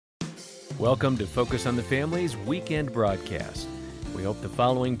Welcome to Focus on the Family's weekend broadcast. We hope the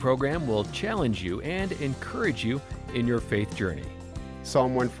following program will challenge you and encourage you in your faith journey.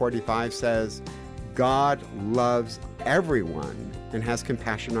 Psalm 145 says, God loves everyone and has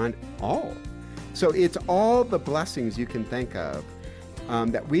compassion on all. So it's all the blessings you can think of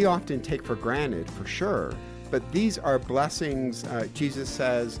that we often take for granted, for sure. But these are blessings. Jesus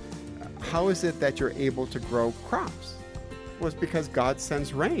says, how is it that you're able to grow crops? Well, it's because God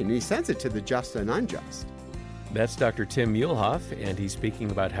sends rain, and he sends it to the just and unjust. That's Dr. Tim Muehlhoff, and he's speaking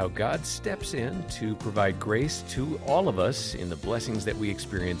about how God steps in to provide grace to all of us in the blessings that we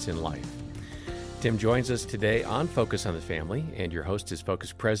experience in life. Tim joins us today on Focus on the Family, and your host is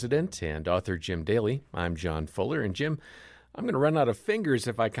Focus President and author Jim Daly. I'm John Fuller, and Jim, I'm going to run out of fingers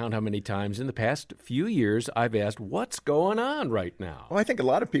if I count how many times in the past few years I've asked, what's going on right now? Well, I think a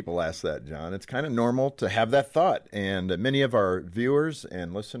lot of people ask that, John. It's kind of normal to have that thought. And many of our viewers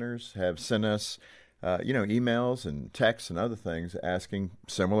and listeners have sent us, emails and texts and other things asking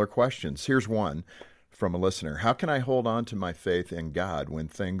similar questions. Here's one from a listener. How can I hold on to my faith in God when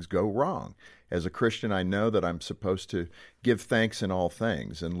things go wrong? As a Christian, I know that I'm supposed to give thanks in all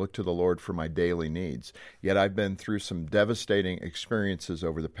things and look to the Lord for my daily needs. Yet I've been through some devastating experiences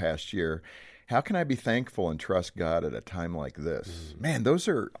over the past year. How can I be thankful and trust God at a time like this? Man, those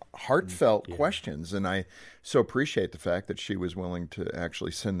are heartfelt questions, and I so appreciate the fact that she was willing to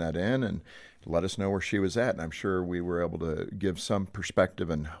actually send that in and let us know where she was at, and I'm sure we were able to give some perspective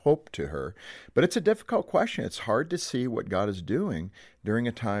and hope to her. But it's a difficult question. It's hard to see what God is doing during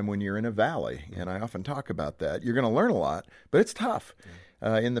a time when you're in a valley, and I often talk about that. You're going to learn a lot, but it's tough.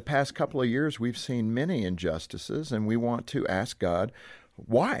 In the past couple of years, we've seen many injustices, and we want to ask God,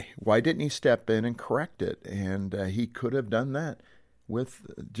 why? Why didn't he step in and correct it? And he could have done that with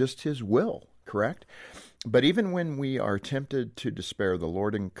just his will, correct? But even when we are tempted to despair, the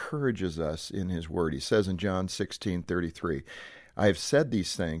Lord encourages us in his word. He says in John 16:33, I have said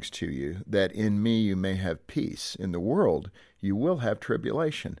these things to you, that in me you may have peace. In the world you will have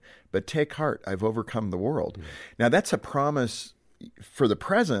tribulation, but take heart, I've overcome the world. Now that's a promise for the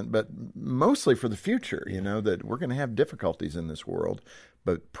present, but mostly for the future, that we're going to have difficulties in this world.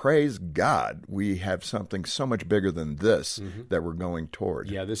 But praise God, we have something so much bigger than this that we're going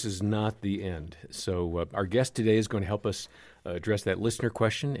toward. Yeah, this is not the end. So our guest today is going to help us address that listener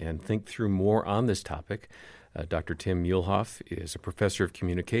question and think through more on this topic. Dr. Tim Muehlhoff is a professor of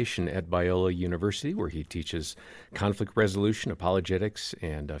communication at Biola University, where he teaches conflict resolution, apologetics,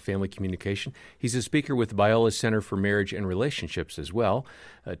 and family communication. He's a speaker with Biola's Center for Marriage and Relationships as well.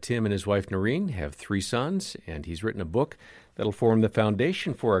 Tim and his wife, Noreen, have 3 sons, and he's written a book that'll form the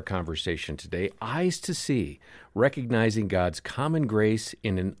foundation for our conversation today, Eyes to See, Recognizing God's Common Grace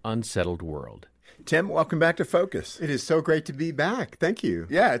in an Unsettled World. Tim, welcome back to Focus. It is so great to be back. Thank you.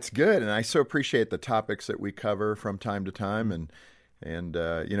 Yeah, it's good, and I so appreciate the topics that we cover from time to time, and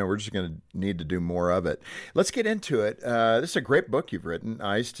we're just going to need to do more of it. Let's get into it. This is a great book you've written,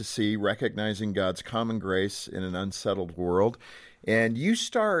 Eyes to See, Recognizing God's Common Grace in an Unsettled World. And you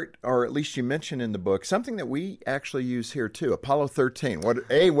start, or at least you mention in the book, something that we actually use here too, Apollo 13. What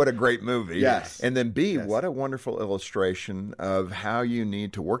a great movie. Yes. And then B, what a wonderful illustration of how you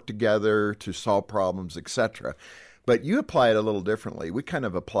need to work together to solve problems, etc. But you apply it a little differently. We kind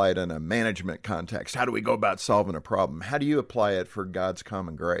of apply it in a management context. How do we go about solving a problem? How do you apply it for God's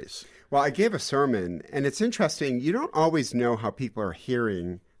common grace? Well, I gave a sermon, and it's interesting. You don't always know how people are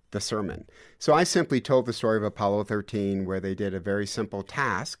hearing the sermon. So I simply told the story of Apollo 13, where they did a very simple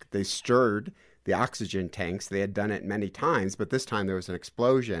task. They stirred the oxygen tanks. They had done it many times, but this time there was an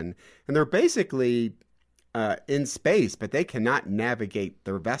explosion. And they're basically in space, but they cannot navigate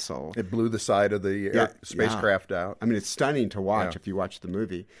their vessel. It blew the side of the spacecraft out. I mean, it's stunning to watch if you watch the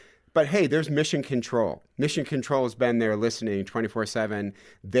movie. But hey, there's Mission Control. Mission Control has been there listening 24/7.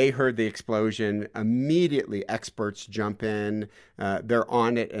 They heard the explosion. Immediately, experts jump in. They're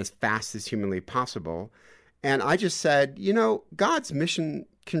on it as fast as humanly possible. And I just said, God's mission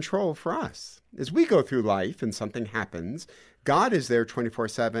control for us. As we go through life and something happens, God is there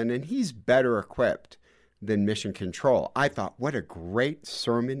 24/7, and he's better equipped than Mission Control. I thought, what a great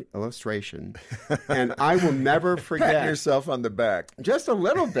sermon illustration. And I will never forget. Pat yourself on the back. Just a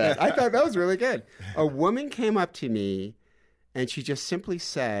little bit. I thought that was really good. A woman came up to me, and she just simply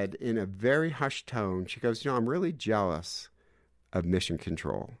said in a very hushed tone, she goes, I'm really jealous of Mission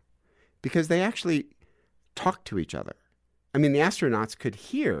Control because they actually talk to each other. I mean, the astronauts could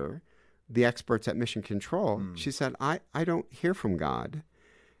hear the experts at Mission Control. She said, I don't hear from God,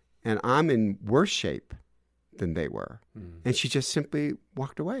 and I'm in worse shape than they were. And she just simply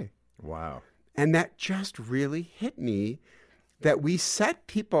walked away. Wow. And that just really hit me that we set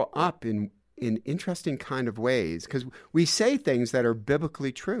people up in interesting kind of ways because we say things that are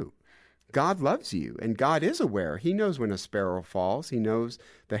biblically true. God loves you, and God is aware. He knows when a sparrow falls. He knows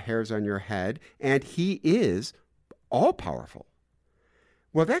the hairs on your head, and he is all-powerful.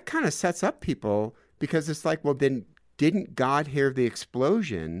 Well, that kind of sets up people because it's like, well, then didn't God hear the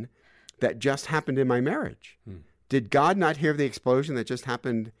explosion that just happened in my marriage? Did God not hear the explosion that just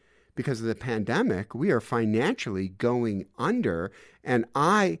happened because of the pandemic? We are financially going under, and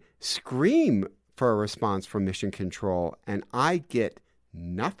I scream for a response from Mission Control, and I get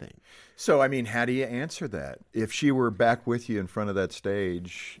nothing. So, I mean, how do you answer that? If she were back with you in front of that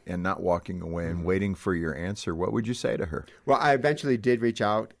stage and not walking away and waiting for your answer, what would you say to her? Well, I eventually did reach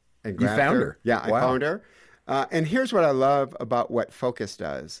out and grab You found her? Yeah, I found her. And here's what I love about what Focus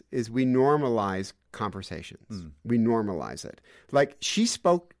does is we normalize conversations. We normalize it. Like she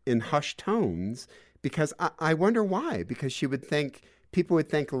spoke in hushed tones because I wonder why. Because people would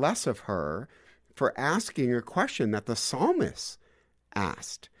think less of her for asking a question that the psalmist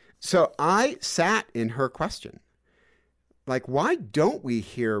asked. So I sat in her question. Like, why don't we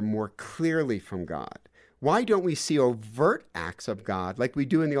hear more clearly from God? Why don't we see overt acts of God like we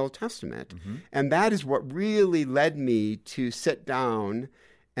do in the Old Testament? And that is what really led me to sit down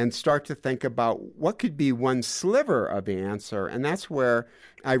and start to think about what could be one sliver of the answer. And that's where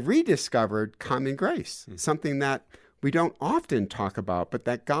I rediscovered common grace, something that we don't often talk about, but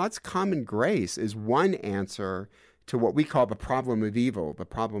that God's common grace is one answer to what we call the problem of evil, the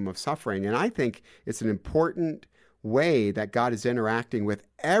problem of suffering. And I think it's an important way that God is interacting with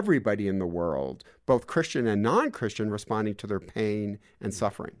everybody in the world, both Christian and non-Christian, responding to their pain and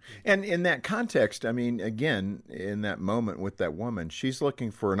suffering. And in that context, I mean, again, in that moment with that woman, she's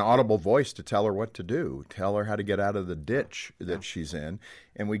looking for an audible voice to tell her what to do, tell her how to get out of the ditch that she's in.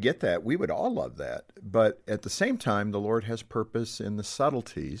 And we get that. We would all love that. But at the same time, the Lord has purpose in the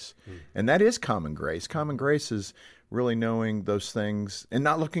subtleties, and that is common grace. Common grace is really knowing those things and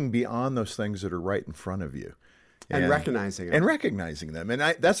not looking beyond those things that are right in front of you. And recognizing them. And recognizing them. And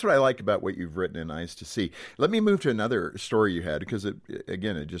that's what I like about what you've written in Eyes to See. Let me move to another story you had, because, it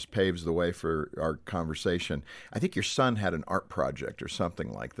just paves the way for our conversation. I think your son had an art project or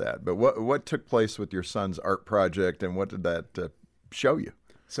something like that. But what took place with your son's art project, and what did that show you?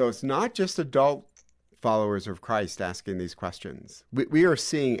 So it's not just adult followers of Christ asking these questions. We are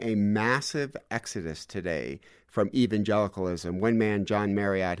seeing a massive exodus today from evangelicalism. One man, John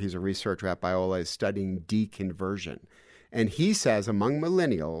Marriott, he's a researcher at Biola, is studying deconversion. And he says among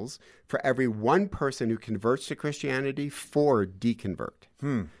millennials, for every one person who converts to Christianity, 4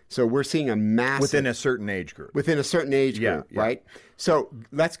 deconvert. So we're seeing a massive... Within a certain age group. Within a certain age group, yeah. Right? So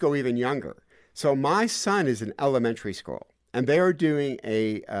let's go even younger. So my son is in elementary school, and they are doing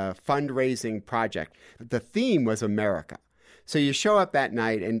a fundraising project. The theme was America. So you show up that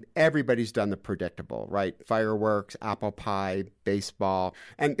night and everybody's done the predictable, right? Fireworks, apple pie, baseball.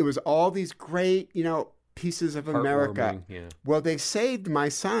 And it was all these great, pieces of America. Yeah. Well, they saved my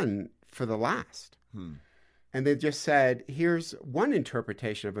son for the last. And they just said, here's one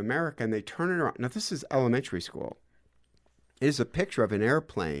interpretation of America. And they turn it around. Now, this is elementary school. It is a picture of an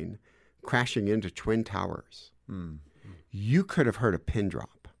airplane crashing into Twin Towers. You could have heard a pin drop.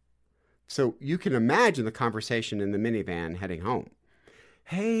 So you can imagine the conversation in the minivan heading home.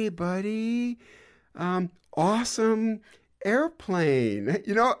 Hey, buddy, awesome airplane.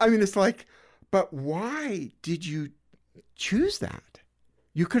 It's like, but why did you choose that?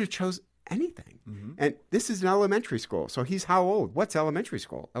 You could have chose anything. And this is an elementary school. So he's how old? What's elementary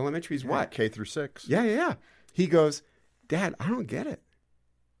school? Elementary is what? K through 6. Yeah. He goes, Dad, I don't get it.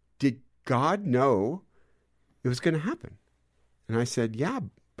 Did God know it was going to happen? And I said, yeah,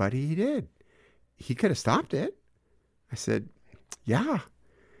 buddy, he did. He could have stopped it. I said, yeah.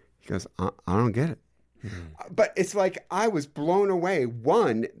 He goes, I don't get it. But it's like I was blown away.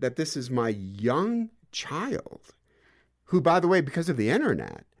 One, that this is my young child who, by the way, because of the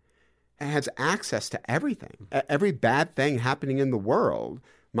internet, has access to everything. Every bad thing happening in the world,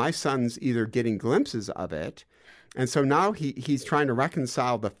 my son's either getting glimpses of it. And so now he's trying to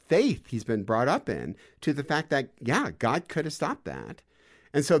reconcile the faith he's been brought up in to the fact that, yeah, God could have stopped that.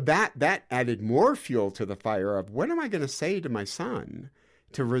 And so that added more fuel to the fire of what am I going to say to my son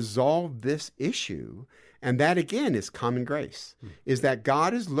to resolve this issue? And that, again, is common grace, is that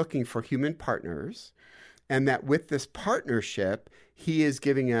God is looking for human partners, and that with this partnership, he is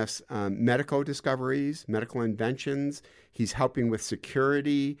giving us medical discoveries, medical inventions. He's helping with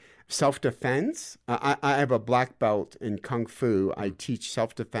security, self-defense. I have a black belt in Kung Fu. I teach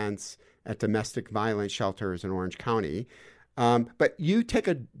self-defense at domestic violence shelters in Orange County. But you take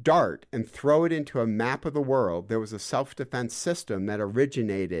a dart and throw it into a map of the world. There was a self-defense system that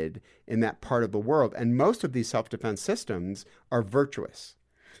originated in that part of the world. And most of these self-defense systems are virtuous.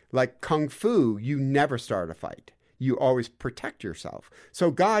 Like Kung Fu, you never start a fight. You always protect yourself.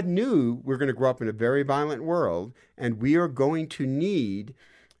 So God knew we're going to grow up in a very violent world, and we are going to need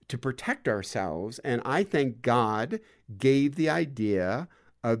to protect ourselves. And I think God gave the idea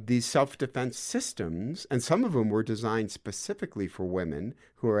of these self-defense systems, and some of them were designed specifically for women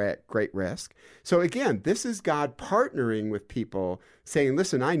who are at great risk. So again, this is God partnering with people saying,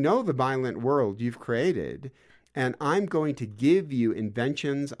 listen, I know the violent world you've created, and I'm going to give you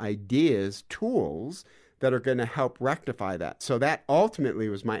inventions, ideas, tools that are going to help rectify that. So that ultimately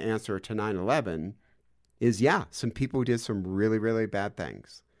was my answer to 9/11 is, yeah, some people did some really, really bad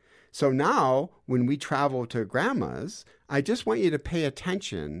things. So now when we travel to grandma's, I just want you to pay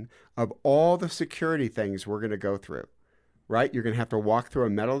attention of all the security things we're going to go through, right? You're going to have to walk through a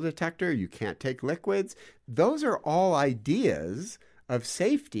metal detector. You can't take liquids. Those are all ideas of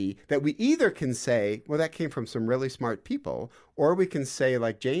safety that we either can say, well, that came from some really smart people, or we can say,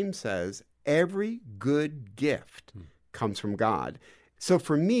 like James says, every good gift comes from God. So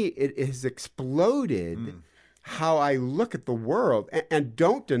for me, it has exploded how I look at the world, and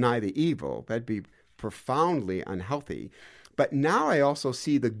don't deny the evil. That'd be profoundly unhealthy. But now I also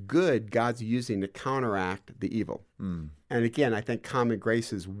see the good God's using to counteract the evil. And again, I think common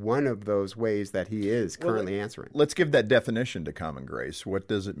grace is one of those ways that he is currently answering. Let's give that definition to common grace. What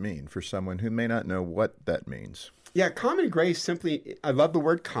does it mean for someone who may not know what that means? Yeah, common grace simply, I love the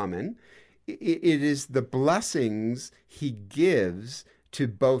word common. It is the blessings he gives to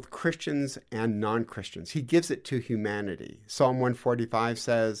both Christians and non-Christians. He gives it to humanity. Psalm 145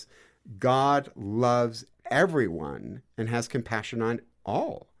 says, God loves everyone and has compassion on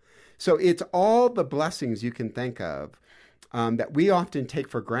all. So it's all the blessings you can think of that we often take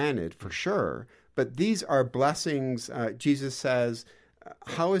for granted, for sure. But these are blessings. Jesus says,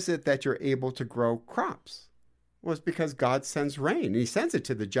 how is it that you're able to grow crops? Well, it's because God sends rain. And he sends it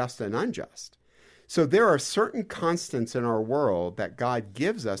to the just and unjust. So there are certain constants in our world that God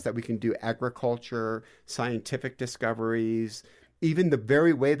gives us that we can do agriculture, scientific discoveries, even the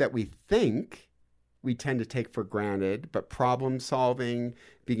very way that we think, we tend to take for granted, but problem solving,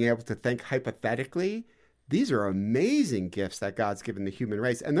 being able to think hypothetically, these are amazing gifts that God's given the human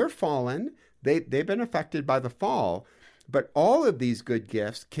race. And they're fallen. They've been affected by the fall. But all of these good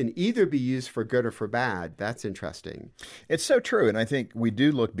gifts can either be used for good or for bad. That's interesting. It's so true. And I think we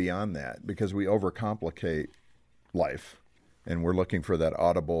do look beyond that because we overcomplicate life. And we're looking for that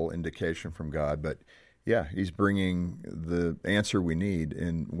audible indication from God. But yeah, he's bringing the answer we need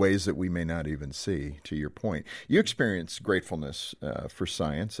in ways that we may not even see, to your point. You experienced gratefulness for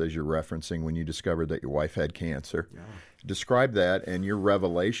science, as you're referencing, when you discovered that your wife had cancer. Yeah. Describe that and your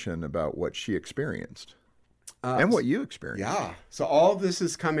revelation about what she experienced. And what you experienced. Yeah. So all of this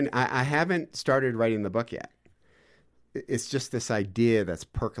is coming. I haven't started writing the book yet. It's just this idea that's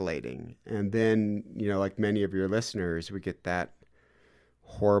percolating. And then, like many of your listeners, we get that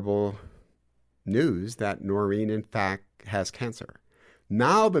horrible news that Noreen, in fact, has cancer.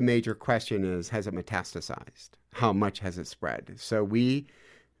 Now the major question is, has it metastasized? How much has it spread? So we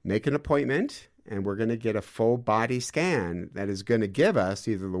make an appointment, and we're going to get a full body scan that is going to give us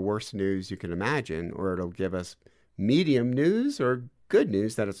either the worst news you can imagine, or it'll give us medium news or good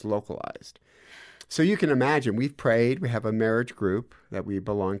news that it's localized. So you can imagine, we've prayed. We have a marriage group that we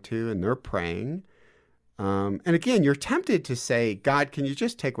belong to, and they're praying. And again, you're tempted to say, God, can you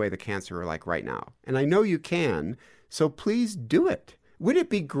just take away the cancer like right now? And I know you can, so please do it. Wouldn't it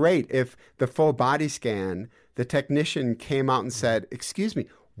be great if the full body scan, the technician came out and said, excuse me,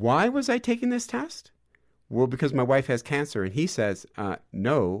 why was I taking this test? Well, because my wife has cancer. And he says,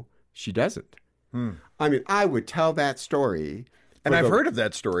 no, she doesn't. I mean, I would tell that story. And I've heard of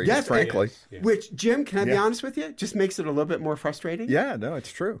that story, yes, frankly. Yes. Which, Jim, can I be honest with you? Just makes it a little bit more frustrating. Yeah, no,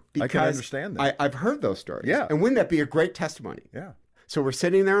 it's true. Because I can understand that. I've heard those stories. Yeah. And wouldn't that be a great testimony? Yeah. So we're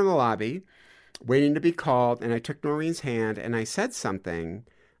sitting there in the lobby, waiting to be called, and I took Noreen's hand, and I said something.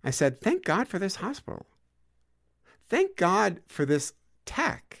 I said, thank God for this hospital. Thank God for this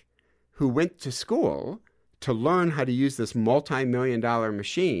tech who went to school to learn how to use this multi-million-dollar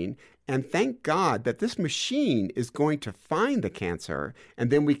machine. And thank God that this machine is going to find the cancer, and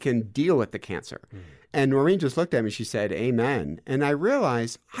then we can deal with the cancer. And Noreen just looked at me. She said, amen. And I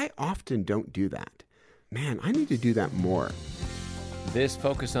realized I often don't do that. Man, I need to do that more. This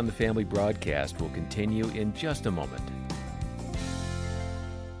Focus on the Family broadcast will continue in just a moment.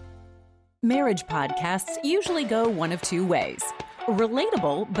 Marriage podcasts usually go one of two ways.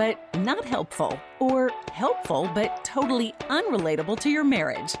 relatable but not helpful, or helpful but totally unrelatable to your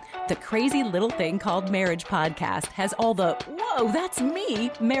marriage. The Crazy Little Thing Called Marriage podcast has all the "whoa, that's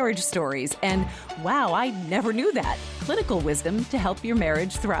me" marriage stories and "wow, I never knew that" clinical wisdom to help your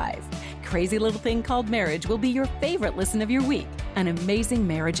marriage thrive. Crazy Little Thing Called Marriage will be your favorite listen of your week. An amazing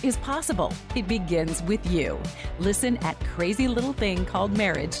marriage is possible. It begins with you. Listen at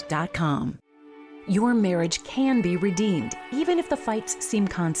crazylittlethingcalledmarriage.com. Your marriage can be redeemed, even if the fights seem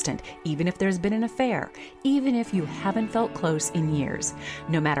constant, even if there's been an affair, even if you haven't felt close in years.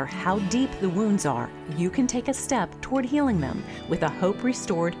 No matter how deep the wounds are, you can take a step toward healing them with a Hope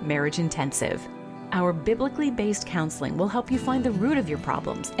Restored Marriage Intensive. Our biblically based counseling will help you find the root of your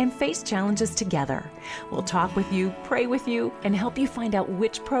problems and face challenges together. We'll talk with you, pray with you, and help you find out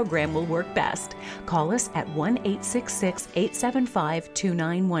which program will work best. Call us at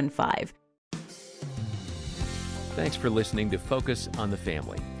 1-866-875-2915. Thanks for listening to Focus on the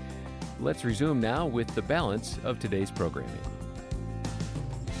Family. Let's resume now with the balance of today's programming.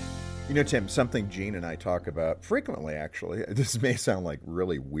 You know, Tim, something Jean and I talk about frequently, actually. This may sound like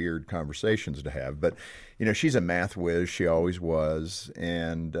really weird conversations to have, but, you know, she's a math whiz. She always was.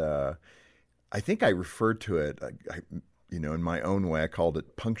 And I think I referred to it, in my own way, I called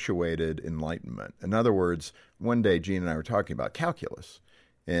it punctuated enlightenment. In other words, one day Jean and I were talking about calculus,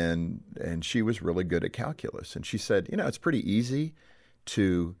 and she was really good at calculus. And she said, it's pretty easy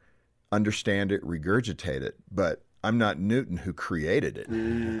to understand it, regurgitate it, but I'm not Newton who created it.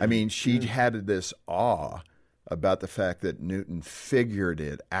 I mean, she had this awe about the fact that Newton figured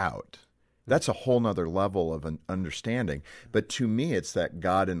it out. That's a whole nother level of an understanding. But to me, it's that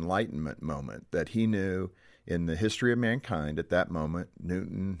God enlightenment moment that he knew in the history of mankind at that moment.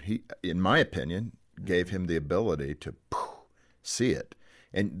 Newton, in my opinion, gave him the ability to see it.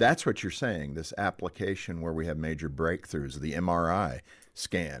 And that's what you're saying, this application where we have major breakthroughs, the MRI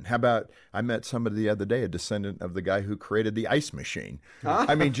scan. How about, I met somebody the other day, a descendant of the guy who created the ice machine.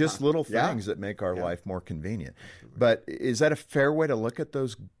 I mean, just little things that make our life more convenient. But is that a fair way to look at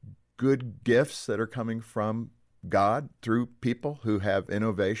those good gifts that are coming from God through people who have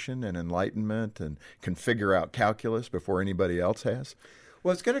innovation and enlightenment and can figure out calculus before anybody else has?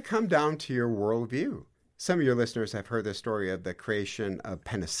 Well, it's going to come down to your worldview. Some of your listeners have heard the story of the creation of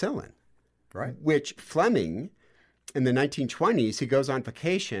penicillin, right? Which Fleming, in the 1920s, he goes on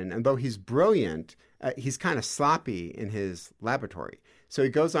vacation, and though he's brilliant, he's kind of sloppy in his laboratory. So he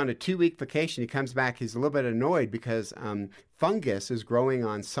goes on a 2-week vacation. He comes back. He's a little bit annoyed because fungus is growing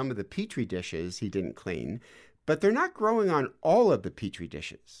on some of the Petri dishes he didn't clean, but they're not growing on all of the Petri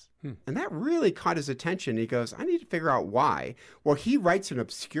dishes. And that really caught his attention. He goes, I need to figure out why. Well, he writes an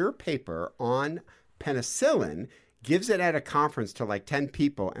obscure paper on penicillin, gives it at a conference to like 10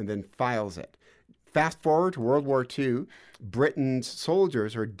 people, and then files it. Fast forward to World War II, Britain's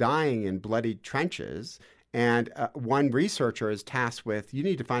soldiers are dying in bloody trenches, and one researcher is tasked with, you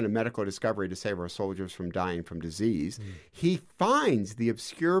need to find a medical discovery to save our soldiers from dying from disease. He finds the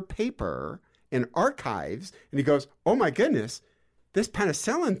obscure paper in archives, and he goes, oh my goodness, this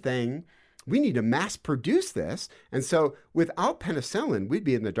penicillin thing, we need to mass produce this. And so without penicillin, we'd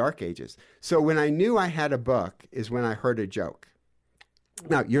be in the dark ages. So when I knew I had a book is when I heard a joke.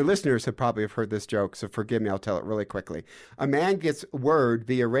 Now, your listeners have probably heard this joke, so forgive me, I'll tell it really quickly. A man gets word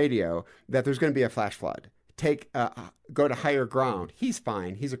via radio that there's going to be a flash flood. Go to higher ground. He's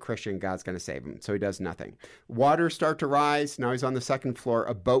fine. He's a Christian. God's going to save him. So he does nothing. Waters start to rise. Now he's on the second floor.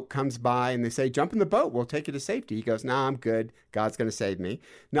 A boat comes by and they say, jump in the boat. We'll take you to safety. He goes, nah, I'm good. God's going to save me.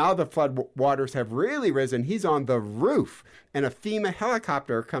 Now the flood waters have really risen. He's on the roof and a FEMA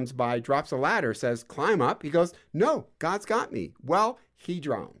helicopter comes by, drops a ladder, says, climb up. He goes, no, God's got me. Well, he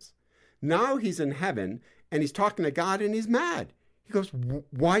drowns. Now he's in heaven and he's talking to God and he's mad. He goes,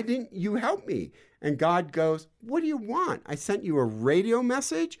 why didn't you help me? And God goes, what do you want? I sent you a radio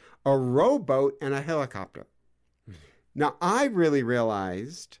message, a rowboat, and a helicopter. Now, I really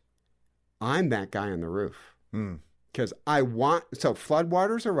realized I'm that guy on the roof. Because so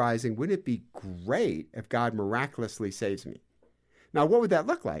floodwaters are rising. Wouldn't it be great if God miraculously saves me? Now, what would that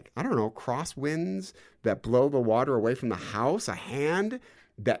look like? I don't know, crosswinds that blow the water away from the house, a hand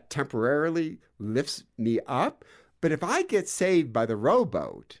that temporarily lifts me up. But if I get saved by the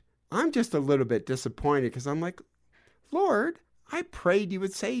rowboat, I'm just a little bit disappointed because I'm like, Lord, I prayed you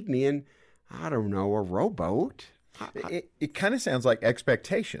would save me in, I don't know, a rowboat. It kind of sounds like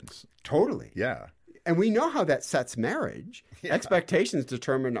expectations. Totally. Yeah. And we know how that sets marriage. Yeah. Expectations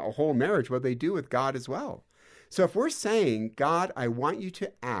determine a whole marriage, what they do with God as well. So if we're saying, God, I want you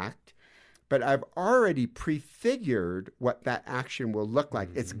to act, but I've already prefigured what that action will look like.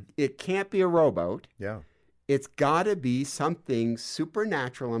 It can't be a rowboat. Yeah. It's got to be something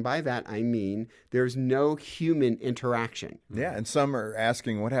supernatural. And by that, I mean there's no human interaction. Yeah, and some are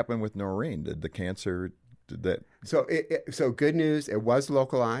asking what happened with Noreen. Did the cancer, did that? So good news, it was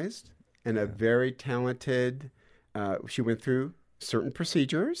localized, and a very talented, she went through certain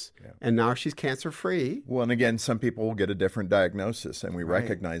procedures, and now she's cancer-free. Well, and again, some people will get a different diagnosis, and we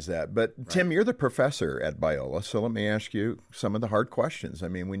recognize that. But Tim, you're the professor at Biola, so let me ask you some of the hard questions. I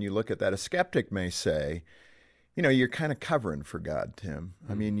mean, when you look at that, a skeptic may say, you know, you're kind of covering for God, Tim.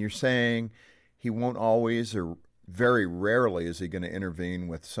 I mean, you're saying he won't always, or very rarely is he going to intervene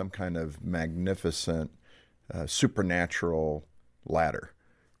with some kind of magnificent supernatural ladder,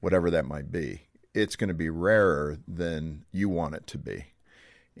 whatever that might be. It's going to be rarer than you want it to be.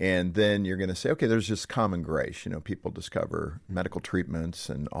 And then you're going to say, okay, there's just common grace. You know, people discover medical treatments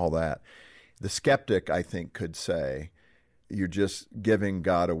and all that. The skeptic, I think, could say, you're just giving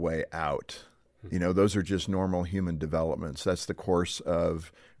God a way out. You know, those are just normal human developments. That's the course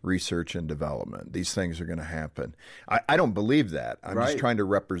of research and development. These things are going to happen. I don't believe that. I'm just trying to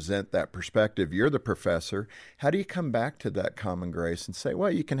represent that perspective. You're the professor. How do you come back to that common grace and say,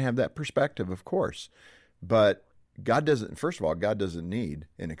 well, you can have that perspective, of course. But God doesn't, first of all, God doesn't need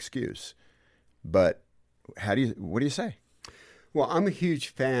an excuse. But what do you say? Well, I'm a huge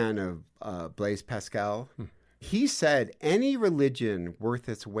fan of Blaise Pascal. He said any religion worth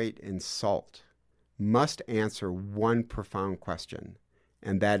its weight in salt must answer one profound question,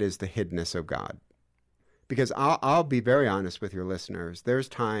 and that is the hiddenness of God. Because I'll be very honest with your listeners, there's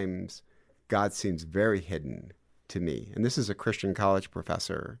times God seems very hidden to me, and this is a Christian college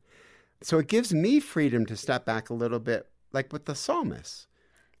professor. So it gives me freedom to step back a little bit, like with the psalmists,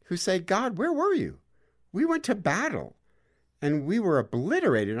 who say, God, where were you? We went to battle, and we were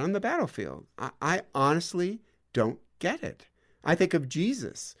obliterated on the battlefield. I honestly don't get it. I think of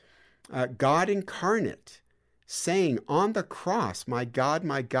Jesus, God incarnate, saying on the cross, my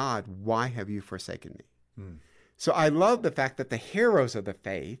God, why have you forsaken me? So I love the fact that the heroes of the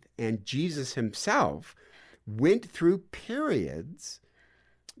faith and Jesus himself went through periods,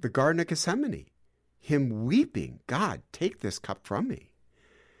 the Garden of Gethsemane, him weeping, God, take this cup from me.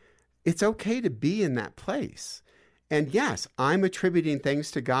 It's okay to be in that place. And yes, I'm attributing things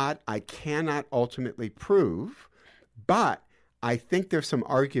to God I cannot ultimately prove, but I think there's some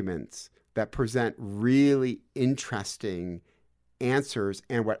arguments that present really interesting answers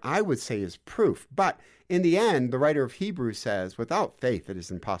and what I would say is proof. But in the end, the writer of Hebrews says, without faith, it is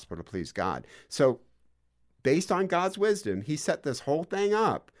impossible to please God. So based on God's wisdom, he set this whole thing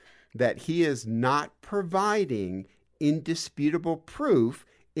up that he is not providing indisputable proof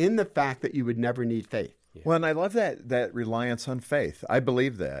in the fact that you would never need faith. Yeah. Well, and I love that reliance on faith. I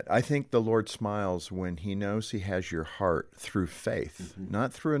believe that. I think the Lord smiles when he knows he has your heart through faith,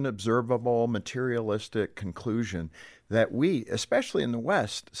 not through an observable, materialistic conclusion that we, especially in the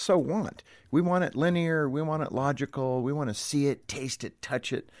West, so want. We want it linear. We want it logical. We want to see it, taste it,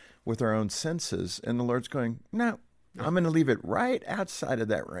 touch it with our own senses. And the Lord's going, no, I'm going to leave it right outside of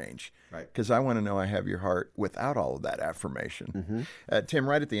that range, because I want to know I have your heart without all of that affirmation. Tim,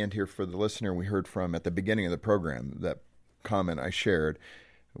 right at the end here for the listener we heard from at the beginning of the program, that comment I shared,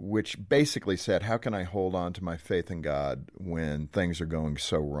 which basically said, how can I hold on to my faith in God when things are going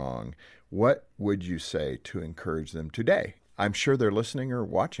so wrong? What would you say to encourage them today? I'm sure they're listening or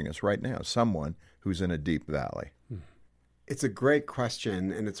watching us right now, someone who's in a deep valley. It's a great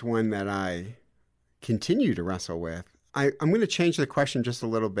question, and it's one that I continue to wrestle with. I'm going to change the question just a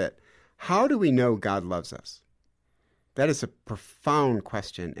little bit. How do we know God loves us? That is a profound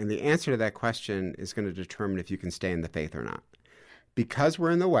question, and the answer to that question is going to determine if you can stay in the faith or not. Because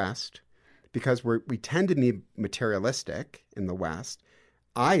we're in the West, because we tend to be materialistic in the West,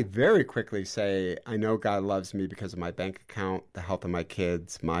 I very quickly say, I know God loves me because of my bank account, the health of my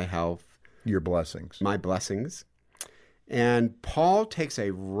kids, my health. Your blessings. My blessings. And Paul takes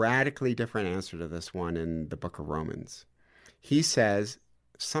a radically different answer to this one in the book of Romans. He says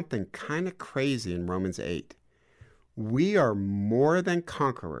something kind of crazy in Romans 8. We are more than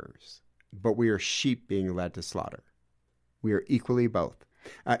conquerors, but we are sheep being led to slaughter. We are equally both.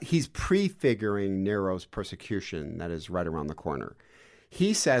 He's prefiguring Nero's persecution that is right around the corner.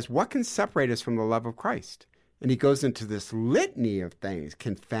 He says, what can separate us from the love of Christ? And he goes into this litany of things.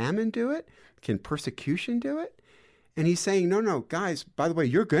 Can famine do it? Can persecution do it? And he's saying, no, guys, by the way,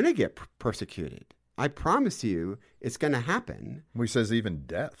 you're going to get persecuted. I promise you it's going to happen. He says even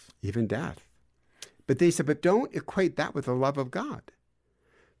death. Even death. But they said, but don't equate that with the love of God.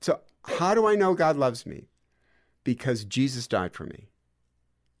 So how do I know God loves me? Because Jesus died for me,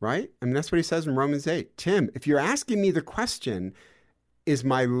 right? I mean, that's what he says in Romans 8. Tim, if you're asking me the question, is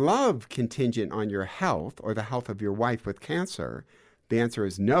my love contingent on your health or the health of your wife with cancer? The answer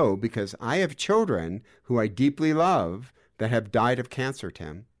is no, because I have children who I deeply love that have died of cancer,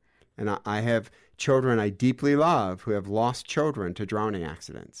 Tim. And I have children I deeply love who have lost children to drowning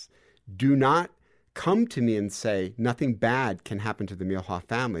accidents. Do not come to me and say nothing bad can happen to the Muehlhoff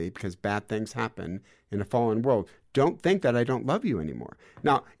family because bad things happen in a fallen world. Don't think that I don't love you anymore.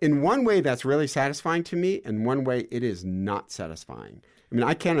 Now, in one way, that's really satisfying to me. In one way, it is not satisfying. I mean,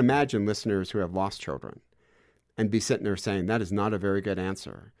 I can't imagine listeners who have lost children and be sitting there saying, that is not a very good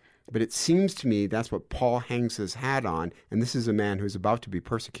answer. But it seems to me that's what Paul hangs his hat on, and this is a man who's about to be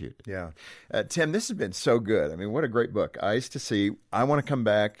persecuted. Yeah. Tim, this has been so good. I mean, what a great book. Eyes to See. I want to come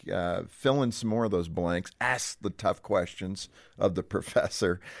back, fill in some more of those blanks, ask the tough questions of the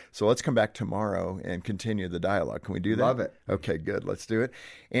professor. So let's come back tomorrow and continue the dialogue. Can we do that? Love it. Okay, good. Let's do it.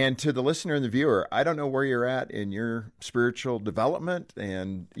 And to the listener and the viewer, I don't know where you're at in your spiritual development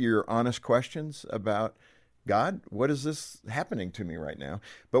and your honest questions about God, what is this happening to me right now?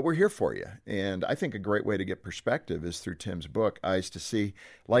 But we're here for you. And I think a great way to get perspective is through Tim's book, Eyes to See.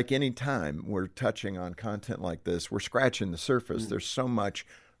 Like any time we're touching on content like this, we're scratching the surface. There's so much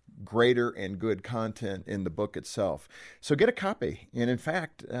greater and good content in the book itself. So get a copy. And in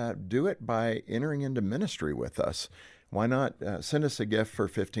fact, do it by entering into ministry with us. Why not send us a gift for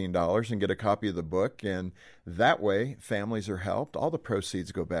 $15 and get a copy of the book? And that way, families are helped. All the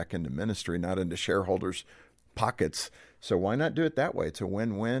proceeds go back into ministry, not into shareholders' pockets. So why not do it that way? It's a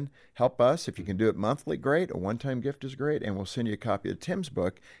win-win. Help us. If you can do it monthly, great. A one-time gift is great. And we'll send you a copy of Tim's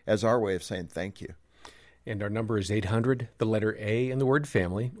book as our way of saying thank you. And our number is 800, the letter A and the word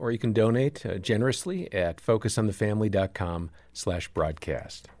family, or you can donate generously at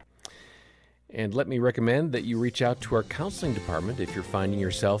focusonthefamily.com/broadcast. And let me recommend that you reach out to our counseling department if you're finding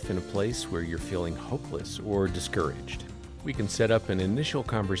yourself in a place where you're feeling hopeless or discouraged. We can set up an initial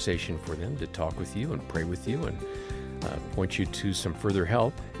conversation for them to talk with you and pray with you and point you to some further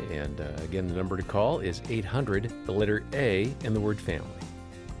help. And again, the number to call is 800, the letter A and the word family.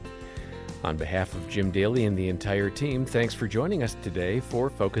 On behalf of Jim Daly and the entire team, thanks for joining us today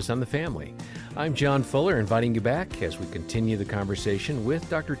for Focus on the Family. I'm John Fuller, inviting you back as we continue the conversation with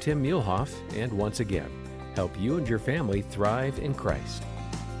Dr. Tim Muehlhoff and once again, help you and your family thrive in Christ.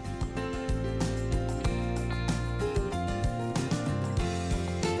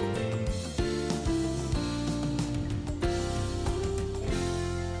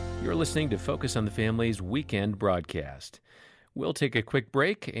 You're listening to Focus on the Family's weekend broadcast. We'll take a quick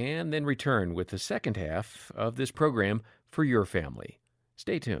break and then return with the second half of this program for your family.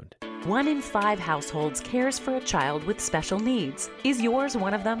 Stay tuned. 1 in 5 households cares for a child with special needs. Is yours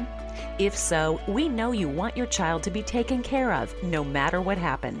one of them? If so, we know you want your child to be taken care of, no matter what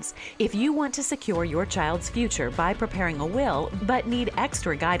happens. If you want to secure your child's future by preparing a will, but need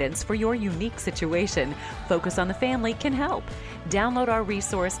extra guidance for your unique situation, Focus on the Family can help. Download our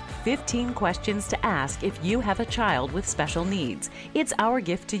resource, 15 Questions to Ask If You Have a Child with Special Needs. It's our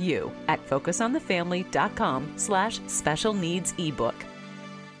gift to you at focusonthefamily.com/special needs ebook.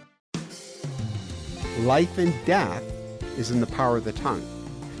 Life and death is in the power of the tongue.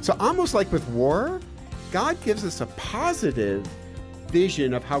 So almost like with war, God gives us a positive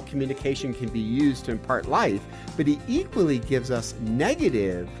vision of how communication can be used to impart life, but he equally gives us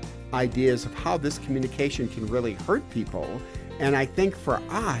negative ideas of how this communication can really hurt people. And I think for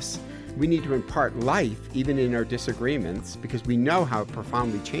us, we need to impart life even in our disagreements because we know how it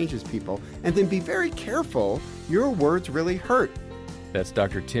profoundly changes people. And then be very careful, your words really hurt. That's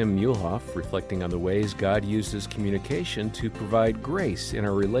Dr. Tim Muehlhoff reflecting on the ways God uses communication to provide grace in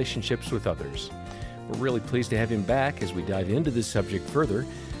our relationships with others. We're really pleased to have him back as we dive into this subject further.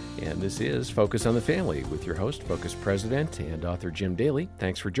 And this is Focus on the Family with your host, Focus President and author Jim Daly.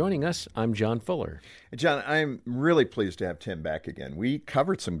 Thanks for joining us. I'm John Fuller. John, I'm really pleased to have Tim back again. We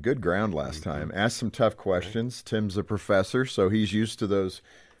covered some good ground last time, asked some tough questions. Tim's a professor, so he's used to those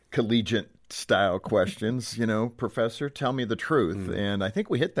collegiate style questions, professor, tell me the truth. And I think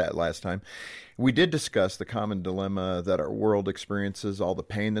we hit that last time. We did discuss the common dilemma that our world experiences, all the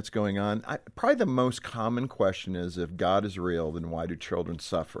pain that's going on. Probably the most common question is, if God is real, then why do children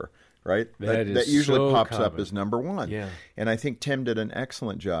suffer? Right? That usually so pops common. Up as number one. Yeah. And I think Tim did an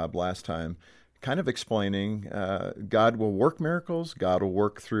excellent job last time kind of explaining God will work miracles. God will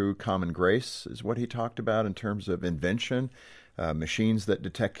work through common grace is what he talked about in terms of invention. Machines that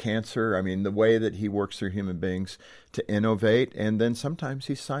detect cancer. I mean, the way that he works through human beings to innovate, and then sometimes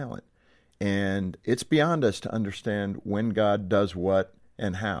he's silent. And it's beyond us to understand when God does what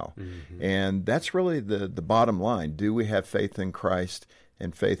and how. Mm-hmm. And that's really the bottom line. Do we have faith in Christ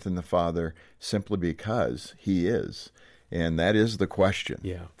and faith in the Father simply because he is? And that is the question.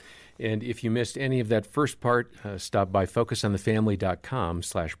 Yeah. And if you missed any of that first part, stop by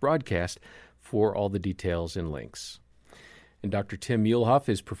focusonthefamily.com/broadcast for all the details and links. And Dr. Tim Muehlhoff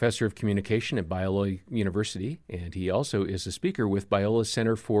is professor of communication at Biola University, and he also is a speaker with Biola's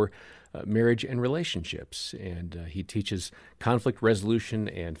Center for Marriage and Relationships. And he teaches conflict resolution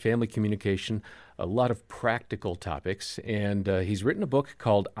and family communication, a lot of practical topics. And he's written a book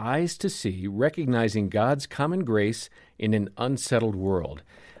called Eyes to See, Recognizing God's Common Grace in an Unsettled World.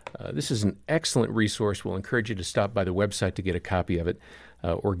 This is an excellent resource. We'll encourage you to stop by the website to get a copy of it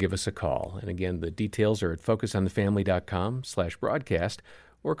or give us a call. And again, the details are at focusonthefamily.com/broadcast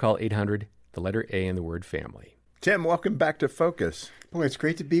or call 800, the letter A in the word family. Tim, welcome back to Focus. Boy, it's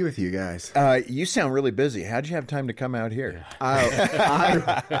great to be with you guys. You sound really busy. How'd you have time to come out here?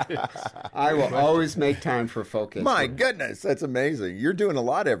 I will always make time for Focus. My goodness, that's amazing. You're doing a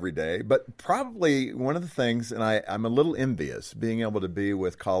lot every day, but probably one of the things, and I'm a little envious, being able to be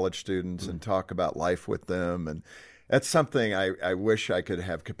with college students and talk about life with them, and that's something I wish I could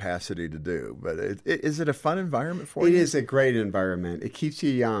have capacity to do. But is it a fun environment for you? It is a great environment. It keeps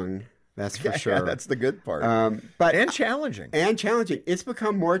you young. That's for sure. Yeah, that's the good part. And challenging. And challenging. It's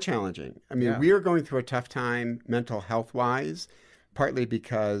become more challenging. I mean, we are going through a tough time mental health-wise, partly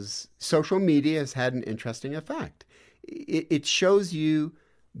because social media has had an interesting effect. It shows you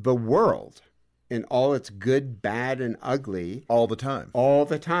the world in all its good, bad, and ugly. All the time. All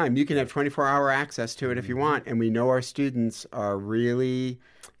the time. You can have 24-hour access to it if you want. And we know our students are really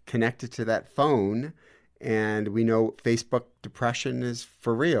connected to that phone. And we know Facebook depression is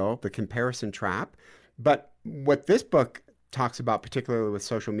for real, the comparison trap. But what this book talks about, particularly with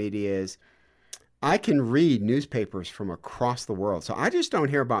social media, is I can read newspapers from across the world. So I just don't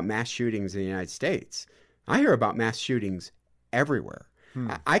hear about mass shootings in the United States. I hear about mass shootings everywhere.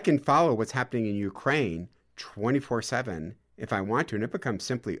 I can follow what's happening in Ukraine 24/7 if I want to, and it becomes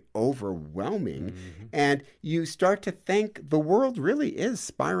simply overwhelming. And you start to think the world really is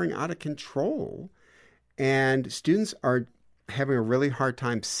spiraling out of control. And students are having a really hard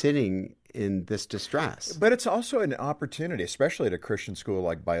time sitting in this distress. But it's also an opportunity, especially at a Christian school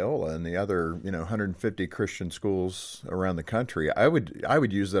like Biola and the other, 150 Christian schools around the country. I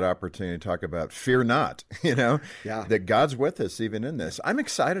would use that opportunity to talk about fear not, that God's with us even in this. I'm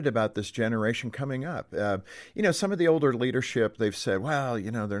excited about this generation coming up. Some of the older leadership, they've said, well,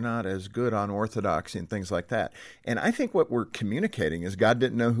 they're not as good on orthodoxy and things like that. And I think what we're communicating is God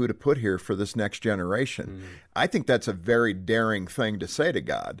didn't know who to put here for this next generation. I think that's a very daring thing to say to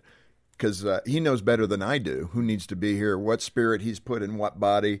God, because he knows better than I do who needs to be here, what spirit he's put in what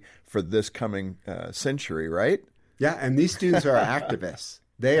body for this coming century, right? Yeah, and these students are activists.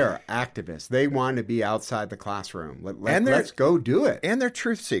 They are activists. They want to be outside the classroom. Let's go do it. And they're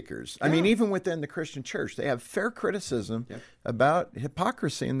truth seekers. Yeah. I mean, even within the Christian church, they have fair criticism about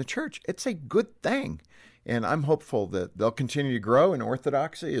hypocrisy in the church. It's a good thing. And I'm hopeful that they'll continue to grow in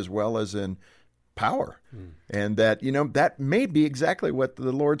orthodoxy as well as in power. And that, that may be exactly what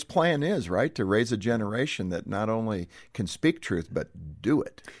the Lord's plan is, right? To raise a generation that not only can speak truth, but do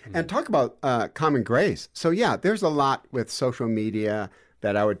it. And talk about common grace. So, there's a lot with social media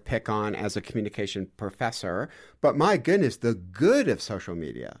that I would pick on as a communication professor. But my goodness, the good of social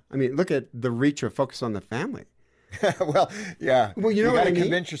media. I mean, look at the reach of Focus on the Family. Well, yeah. Well, you got to mean?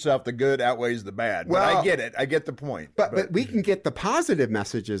 Convince yourself the good outweighs the bad. Well, but I get it. I get the point. But we can get the positive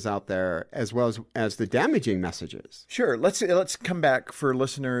messages out there as well as the damaging messages. Sure. Let's come back for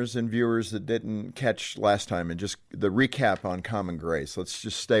listeners and viewers that didn't catch last time and just the recap on common grace. Let's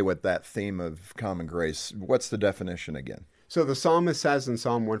just stay with that theme of common grace. What's the definition again? So the psalmist says in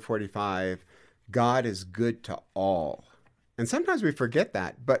Psalm 145, God is good to all. And sometimes we forget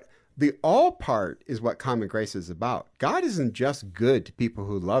that, but the all part is what common grace is about. God isn't just good to people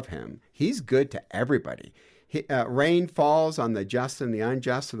who love him. He's good to everybody. Rain falls on the just and the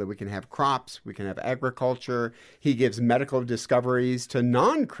unjust so that we can have crops, we can have agriculture. He gives medical discoveries to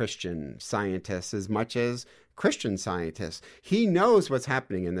non-Christian scientists as much as Christian scientists. He knows what's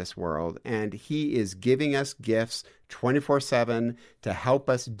happening in this world, and he is giving us gifts 24/7 to help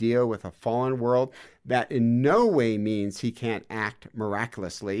us deal with a fallen world. That in no way means he can't act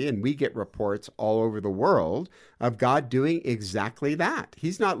miraculously, and we get reports all over the world of God doing exactly that.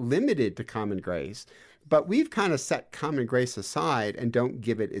 He's not limited to common grace, but we've kind of set common grace aside and don't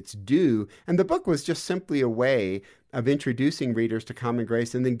give it its due. And the book was just simply a way of introducing readers to common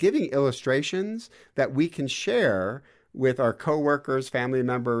grace and then giving illustrations that we can share with our coworkers, family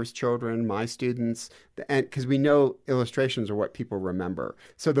members, children, my students, and because we know illustrations are what people remember.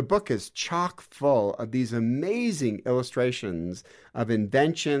 So the book is chock full of these amazing illustrations of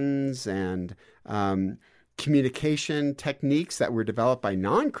inventions and communication techniques that were developed by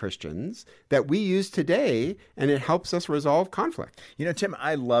non-Christians that we use today, and it helps us resolve conflict. You know, Tim,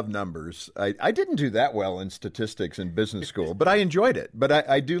 I love numbers. I didn't do that well in statistics in business school, but I enjoyed it. But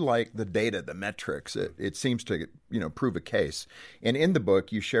I do like the data, the metrics. It seems to, prove a case. And in the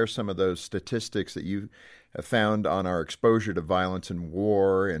book, you share some of those statistics that you have found on our exposure to violence and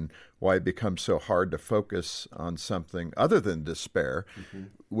war and why it becomes so hard to focus on something other than despair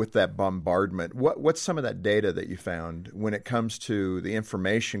with that bombardment. What's some of that data that you found when it comes to the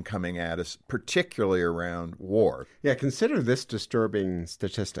information coming at us, particularly around war? Yeah, consider this disturbing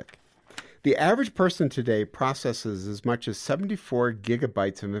statistic. The average person today processes as much as 74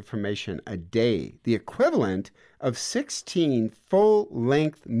 gigabytes of information a day, the equivalent of 16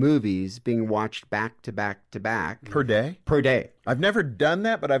 full-length movies being watched back to back to back. Per day? Per day. I've never done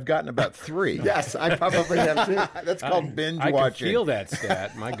that, but I've gotten about 3. Yes, I probably have too. That's called binge watching. watching. I can feel that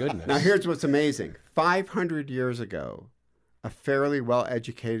stat. My goodness. Now, here's what's amazing. 500 years ago, a fairly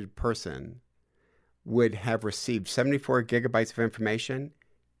well-educated person would have received 74 gigabytes of information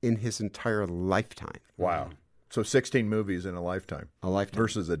in his entire lifetime. Wow. So 16 movies in a lifetime. A lifetime.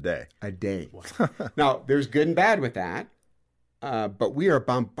 Versus a day. A day. Wow. Now, there's good and bad with that, but we are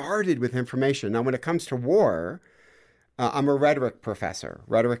bombarded with information. Now, when it comes to war, I'm a rhetoric professor.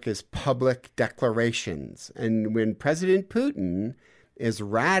 Rhetoric is public declarations. And when President Putin is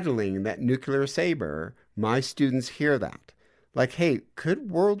rattling that nuclear saber, my students hear that. Like, hey,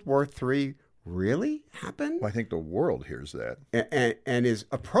 could World War III really happen? Well, I think the world hears that. And is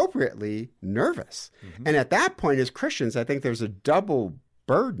appropriately nervous. And at that point, as Christians, I think there's a double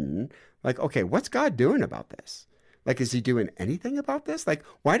burden. Like, okay, what's God doing about this? Like, is he doing anything about this? Like,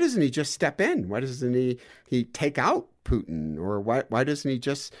 why doesn't he just step in? Why doesn't he take out Putin? Or why doesn't he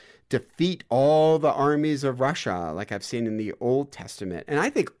just defeat all the armies of Russia like I've seen in the Old Testament? And I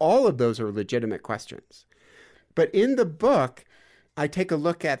think all of those are legitimate questions. But in the book, I take a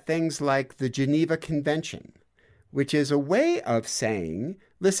look at things like the Geneva Convention, which is a way of saying,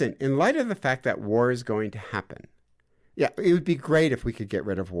 listen, in light of the fact that war is going to happen, yeah, it would be great if we could get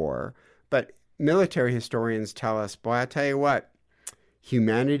rid of war, but military historians tell us, boy, I tell you what,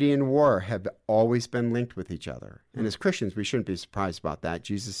 humanity and war have always been linked with each other. And as Christians, we shouldn't be surprised about that.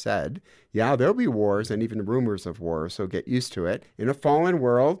 Jesus said, yeah, there'll be wars and even rumors of wars, so get used to it. In a fallen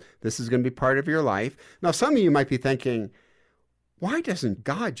world, this is going to be part of your life. Now, some of you might be thinking, why doesn't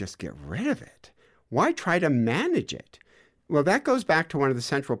God just get rid of it? Why try to manage it? Well, that goes back to one of the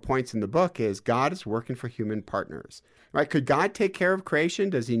central points in the book is God is working for human partners, right? Could God take care of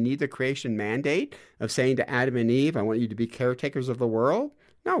creation? Does he need the creation mandate of saying to Adam and Eve, I want you to be caretakers of the world?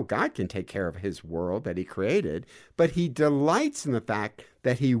 No, God can take care of his world that he created, but he delights in the fact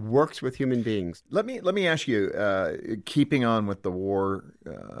that he works with human beings. Let me ask you, keeping on with the war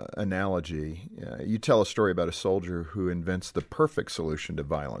analogy, you tell a story about a soldier who invents the perfect solution to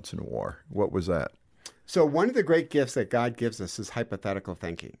violence in war. What was that? So one of the great gifts that God gives us is hypothetical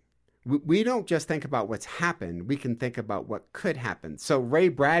thinking. We don't just think about what's happened. We can think about what could happen. So Ray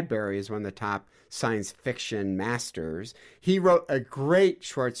Bradbury is one of the top science fiction masters. He wrote a great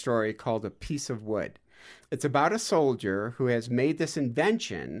short story called A Piece of Wood. It's about a soldier who has made this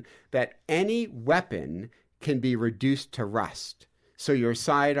invention that any weapon can be reduced to rust. So your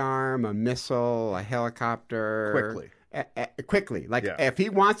sidearm, a missile, a helicopter. Quickly. Like if he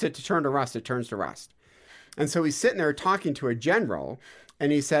wants it to turn to rust, it turns to rust. And so he's sitting there talking to a general,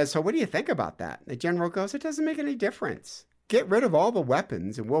 and he says, so what do you think about that? The general goes, it doesn't make any difference. Get rid of all the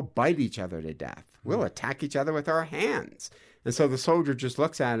weapons and we'll bite each other to death. We'll attack each other with our hands. And so the soldier just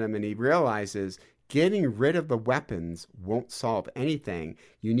looks at him and he realizes getting rid of the weapons won't solve anything.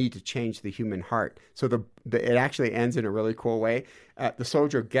 You need to change the human heart. So it actually ends in a really cool way. The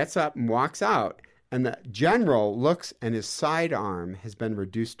soldier gets up and walks out, and the general looks and his sidearm has been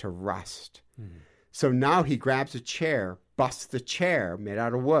reduced to rust. So now he grabs a chair, busts the chair made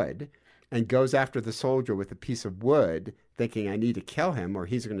out of wood, and goes after the soldier with a piece of wood, thinking, I need to kill him or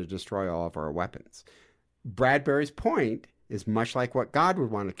he's going to destroy all of our weapons. Bradbury's point is much like what God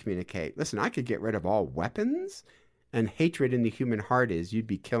would want to communicate. Listen, I could get rid of all weapons, and hatred in the human heart is you'd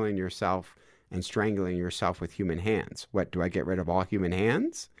be killing yourself and strangling yourself with human hands. What, do I get rid of all human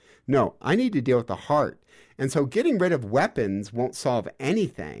hands? No, I need to deal with the heart. And so getting rid of weapons won't solve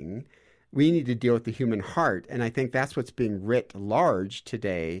anything. We need to deal with the human heart. And I think that's what's being writ large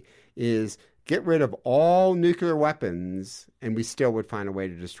today is get rid of all nuclear weapons, and we still would find a way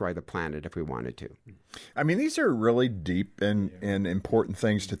to destroy the planet if we wanted to. I mean, these are really deep and important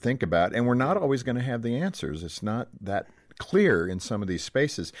things to think about, and we're not always going to have the answers. It's not that clear in some of these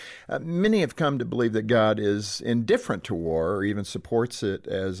spaces. Many have come to believe that God is indifferent to war or even supports it,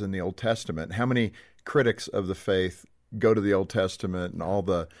 as in the Old Testament. How many critics of the faith go to the Old Testament and all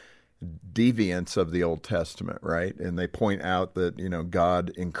the deviants of the Old Testament, right? And they point out that,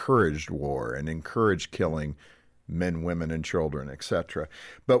 God encouraged war and encouraged killing men, women, and children, etc.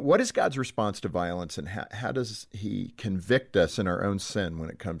 But what is God's response to violence, and how does he convict us in our own sin when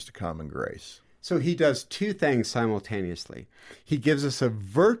it comes to common grace? So he does two things simultaneously. He gives us a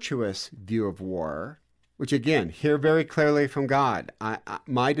virtuous view of war, which again, hear very clearly from God.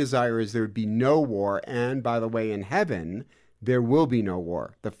 My desire is there would be no war, and by the way, in heaven, there will be no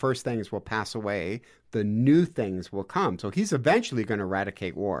war. The first things will pass away. The new things will come. So he's eventually going to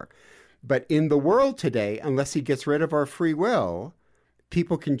eradicate war. But in the world today, unless he gets rid of our free will,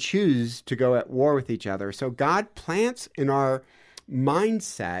 people can choose to go at war with each other. So God plants in our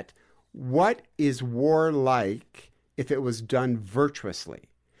mindset, what is war like if it was done virtuously?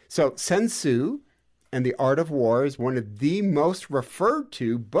 So Sun Tzu and The Art of War is one of the most referred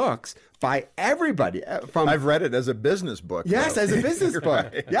to books by everybody. I've read it as a business book. Yes, though. as a business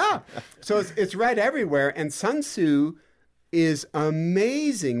book. Right. Yeah. So it's read everywhere. And Sun Tzu is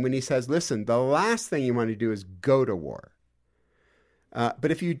amazing when he says, listen, the last thing you want to do is go to war.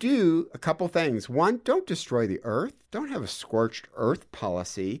 But if you do, a couple things. One, don't destroy the earth. Don't have a scorched earth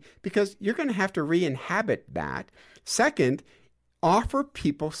policy, because you're going to have to re-inhabit that. Second, offer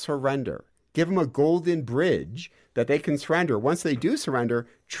people surrender. Give them a golden bridge that they can surrender. Once they do surrender,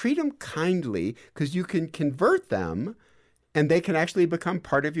 treat them kindly, because you can convert them and they can actually become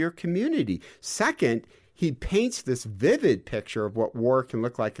part of your community. Second, he paints this vivid picture of what war can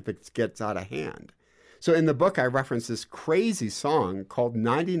look like if it gets out of hand. So in the book, I reference this crazy song called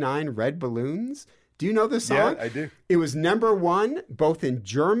 99 Red Balloons. Do you know this song? Yeah, I do. It was #1 both in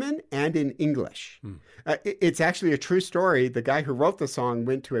German and in English. It's actually a true story. The guy who wrote the song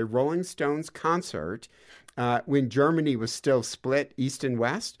went to a Rolling Stones concert when Germany was still split east and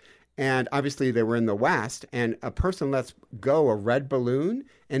west. And obviously they were in the west. And a person lets go a red balloon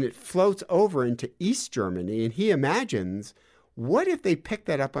and it floats over into East Germany. And he imagines, what if they pick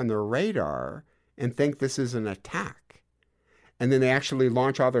that up on their radar and think this is an attack? And then they actually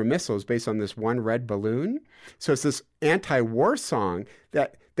launch all their missiles based on this one red balloon. So it's this anti-war song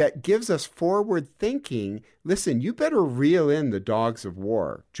that gives us forward thinking. Listen, you better reel in the dogs of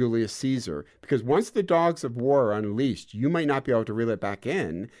war, Julius Caesar, because once the dogs of war are unleashed, you might not be able to reel it back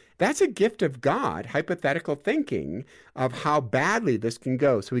in. That's a gift of God, hypothetical thinking of how badly this can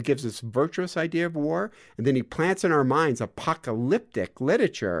go. So he gives this virtuous idea of war, and then he plants in our minds apocalyptic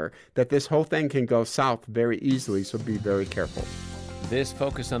literature that this whole thing can go south very easily, so be very careful. This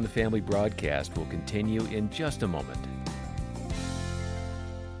Focus on the Family broadcast will continue in just a moment.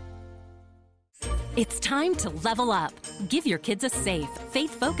 It's time to level up. Give your kids a safe,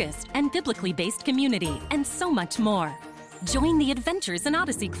 faith-focused, and biblically based community, and so much more. Join the Adventures in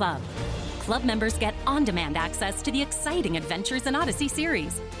Odyssey Club. Club members get on-demand access to the exciting Adventures in Odyssey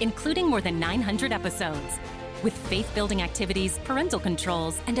series, including more than 900 episodes. With faith-building activities, parental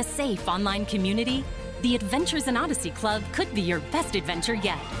controls, and a safe online community, the Adventures in Odyssey Club could be your best adventure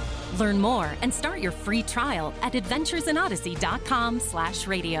yet. Learn more and start your free trial at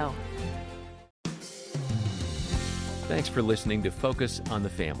adventuresinodyssey.com/radio. Thanks for listening to Focus on the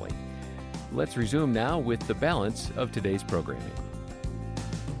Family. Let's resume now with the balance of today's programming.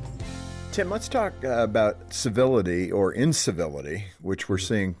 Tim, let's talk about civility or incivility, which we're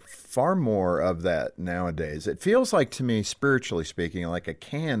seeing far more of that nowadays. It feels like, to me, spiritually speaking, like a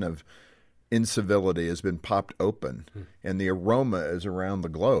can of incivility has been popped open, and the aroma is around the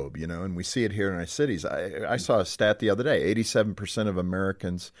globe, and we see it here in our cities. I saw a stat the other day, 87% of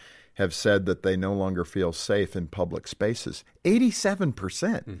Americans have said that they no longer feel safe in public spaces.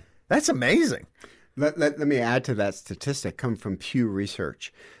 87%. That's amazing. Let me add to that statistic, come from Pew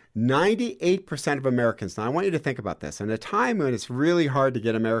Research. 98% of Americans, now I want you to think about this, in a time when it's really hard to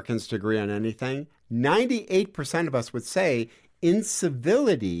get Americans to agree on anything, 98% of us would say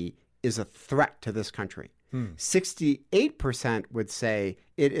incivility is a threat to this country. 68% would say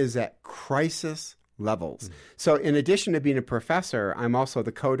it is at crisis levels. So in addition to being a professor, I'm also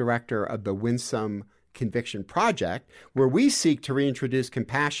the co-director of the Winsome Conviction Project, where we seek to reintroduce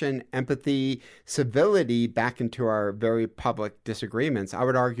compassion, empathy, civility back into our very public disagreements. I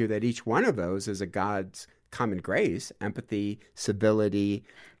would argue that each one of those is a God's common grace: empathy, civility,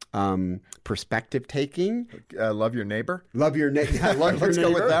 perspective taking. Love your neighbor. Love your neighbor. Let's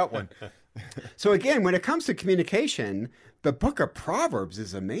go with that one. So again, when it comes to communication, the book of Proverbs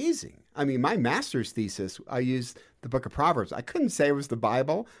is amazing. I mean, my master's thesis, I used the book of Proverbs. I couldn't say it was the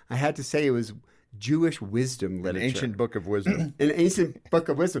Bible. I had to say it was Jewish wisdom literature. An ancient book of wisdom. An ancient book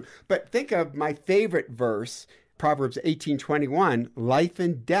of wisdom. But think of my favorite verse, Proverbs 18:21, life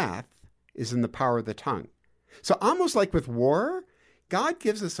and death is in the power of the tongue. So almost like with war, God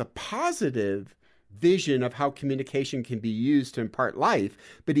gives us a positive vision of how communication can be used to impart life,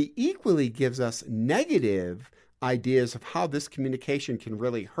 but he equally gives us negative ideas of how this communication can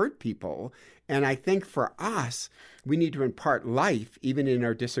really hurt people. And I think for us, we need to impart life even in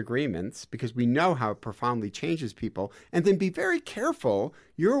our disagreements because we know how it profoundly changes people. And then be very careful.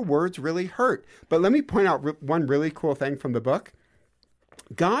 Your words really hurt. But let me point out one really cool thing from the book.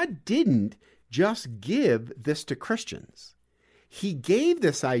 God didn't just give this to Christians. He gave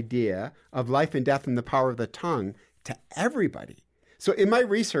this idea of life and death and the power of the tongue to everybody. So in my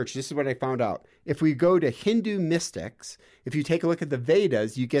research, this is what I found out. If we go to Hindu mystics, if you take a look at the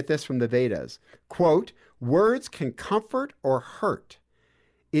Vedas, you get this from the Vedas. Quote, words can comfort or hurt.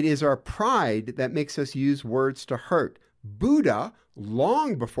 It is our pride that makes us use words to hurt. Buddha,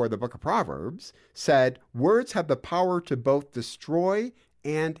 long before the book of Proverbs, said words have the power to both destroy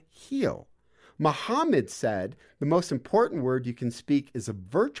and heal. Muhammad said the most important word you can speak is a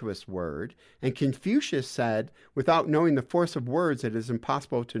virtuous word, and Confucius said, without knowing the force of words, it is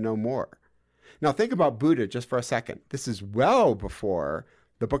impossible to know more. Now think about Buddha just for a second. This is well before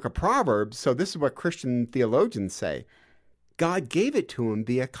the book of Proverbs, so this is what Christian theologians say. God gave it to him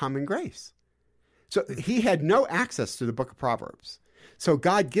via common grace. So he had no access to the book of Proverbs. So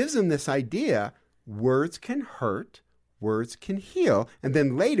God gives him this idea, words can hurt, words can heal. And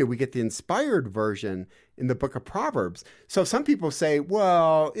then later we get the inspired version in the book of Proverbs. So some people say,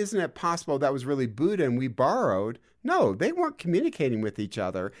 well, isn't it possible that was really Buddha and we borrowed? No, they weren't communicating with each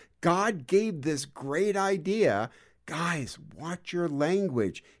other. God gave this great idea. Guys, watch your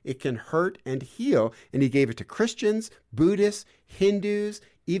language. It can hurt and heal. And he gave it to Christians, Buddhists, Hindus,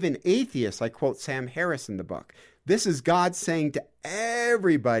 even atheists. I quote Sam Harris in the book. This is God saying to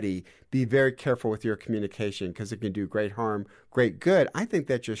everybody, be very careful with your communication because it can do great harm, great good. I think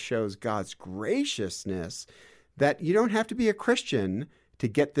that just shows God's graciousness that you don't have to be a Christian to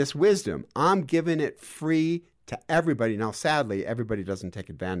get this wisdom. I'm giving it free to everybody. Now, sadly, everybody doesn't take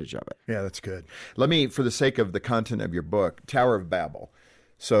advantage of it. Yeah, that's good. Let me, for the sake of the content of your book, Tower of Babel.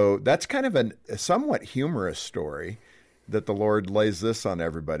 So that's kind of a somewhat humorous story that the Lord lays this on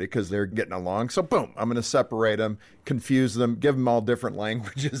everybody because they're getting along. So boom, I'm going to separate them, confuse them, give them all different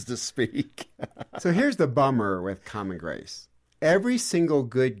languages to speak. So here's the bummer with common grace. Every single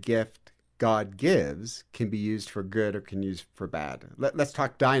good gift God gives can be used for good or can be used for bad. Let's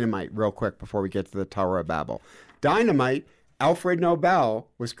talk dynamite real quick before we get to the Tower of Babel. Dynamite, Alfred Nobel,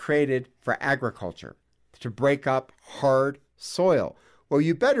 was created for agriculture, to break up hard soil. Well,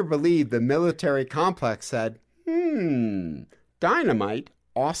 you better believe the military complex said, dynamite,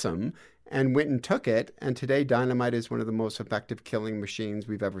 awesome, and went and took it. And today, dynamite is one of the most effective killing machines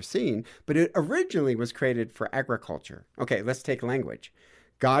we've ever seen. But it originally was created for agriculture. Okay, let's take language.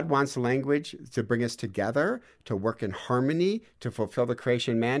 God wants language to bring us together, to work in harmony, to fulfill the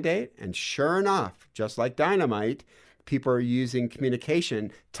creation mandate. And sure enough, just like dynamite, people are using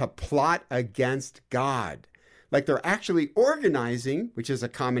communication to plot against God. Like they're actually organizing, which is a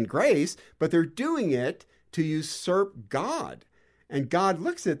common grace, but they're doing it to usurp God. And God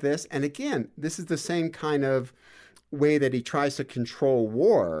looks at this, and again, this is the same kind of way that he tries to control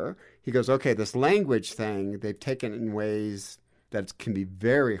war. He goes, okay, this language thing, they've taken it in ways that can be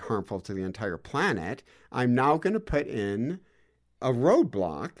very harmful to the entire planet. I'm now going to put in a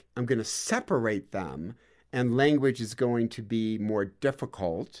roadblock. I'm going to separate them, and language is going to be more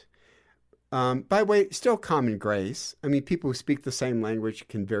difficult. By the way, still common grace. I mean, people who speak the same language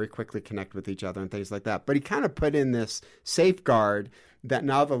can very quickly connect with each other and things like that. But he kind of put in this safeguard that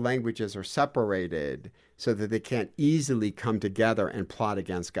now the languages are separated so that they can't easily come together and plot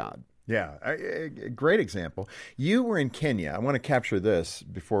against God. Yeah, a great example. You were in Kenya. I want to capture this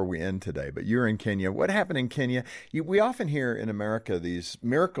before we end today, but you're in Kenya. What happened in Kenya? We often hear in America these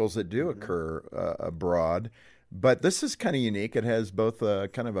miracles that do occur abroad. But this is kind of unique. It has both a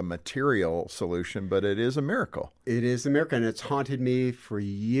kind of a material solution, but it is a miracle. It is a miracle, and it's haunted me for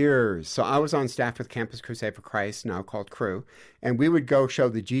years. So I was on staff with Campus Crusade for Christ, now called Cru, and we would go show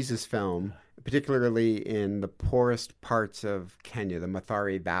the Jesus film, particularly in the poorest parts of Kenya, the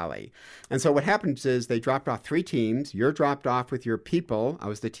Mathare Valley. And so what happens is they dropped off 3 teams. You're dropped off with your people. I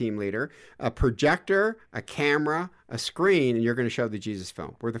was the team leader. A projector, a camera, a screen, and you're going to show the Jesus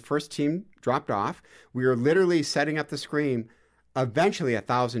film. We're the first team dropped off. We were literally setting up the screen. Eventually,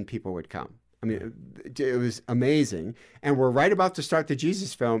 1,000 people would come. I mean, it was amazing. And we're right about to start the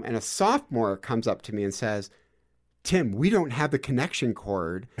Jesus film, and a sophomore comes up to me and says, Tim, we don't have the connection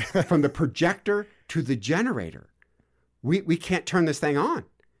cord from the projector to the generator. We can't turn this thing on.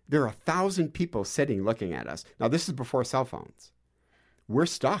 There are 1,000 people sitting looking at us. Now, this is before cell phones. We're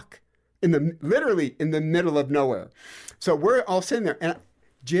stuck. literally in the middle of nowhere. So we're all sitting there. And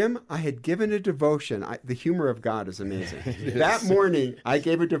Jim, I had given a devotion. The humor of God is amazing. That morning, I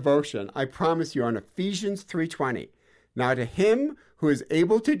gave a devotion, I promise you, on Ephesians 3:20. Now to him who is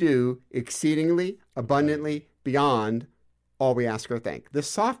able to do exceedingly abundantly beyond all we ask or think. This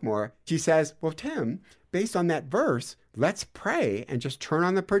sophomore, she says, well, Tim, based on that verse, let's pray and just turn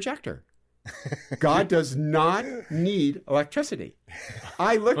on the projector. God does not need electricity.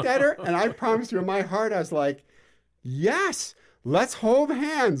 I looked at her and I promised you in my heart, I was like, yes, let's hold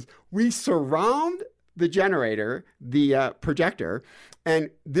hands. We surround the generator, the projector,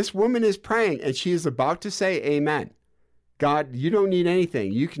 and this woman is praying and she is about to say amen. God, you don't need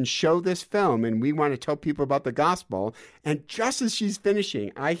anything. You can show this film, and we want to tell people about the gospel. And just as she's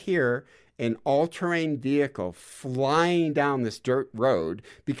finishing, I hear an all-terrain vehicle flying down this dirt road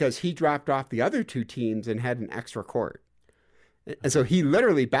because he dropped off the other two teams and had an extra court. And so he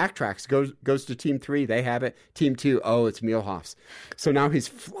literally backtracks, goes to team 3. They have it. Team 2, oh, it's Muehlhoff's. So now he's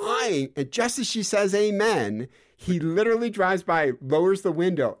flying, and just as she says amen, he literally drives by, lowers the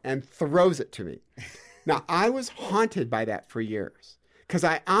window, and throws it to me. Now, I was haunted by that for years because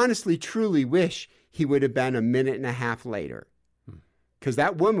I honestly, truly wish he would have been a minute and a half later because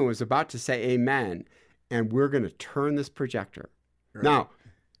that woman was about to say amen, and we're going to turn this projector. Right. Now,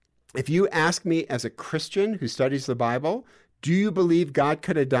 if you ask me as a Christian who studies the Bible, do you believe God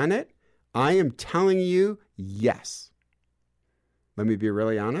could have done it? I am telling you, yes. Let me be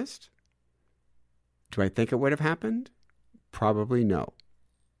really honest. Do I think it would have happened? Probably no.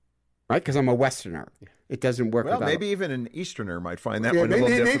 Right? Because I'm a Westerner. It doesn't work. Well, without maybe even an Easterner might find that one a little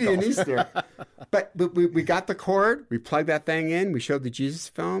difficult. Maybe an Easterner. But we got the cord. We plugged that thing in. We showed the Jesus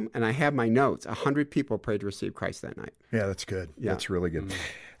film. And I have my notes. 100 people prayed to receive Christ that night. Yeah, that's good. Yeah. That's really good.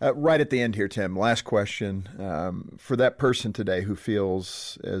 Right at the end here, Tim, last question. For that person today who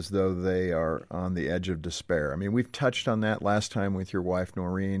feels as though they are on the edge of despair. I mean, we've touched on that last time with your wife,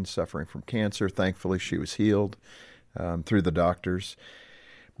 Noreen, suffering from cancer. Thankfully, she was healed through the doctors.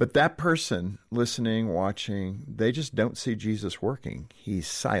 But that person listening, watching, they just don't see Jesus working. He's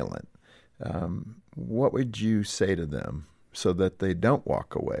silent. What would you say to them so that they don't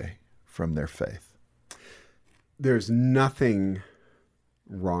walk away from their faith? There's nothing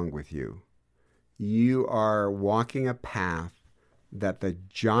wrong with you. You are walking a path that the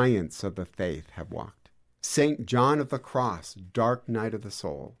giants of the faith have walked. St. John of the Cross, dark night of the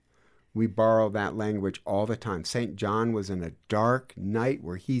soul. We borrow that language all the time. St. John was in a dark night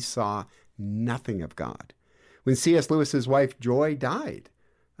where he saw nothing of God. When C.S. Lewis's wife, Joy, died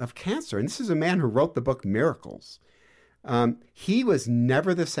of cancer, and this is a man who wrote the book Miracles, he was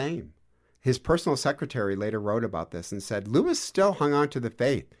never the same. His personal secretary later wrote about this and said, Lewis still hung on to the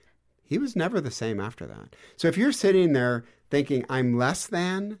faith. He was never the same after that. So if you're sitting there thinking, I'm less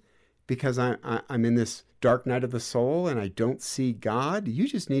than because I'm in this dark night of the soul and I don't see God, you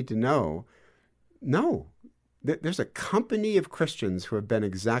just need to know, no, there's a company of Christians who have been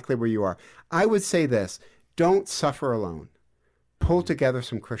exactly where you are. I would say this, don't suffer alone. Pull together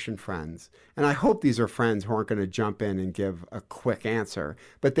some Christian friends. And I hope these are friends who aren't going to jump in and give a quick answer,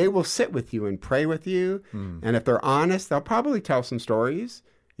 but they will sit with you and pray with you. And if they're honest, they'll probably tell some stories.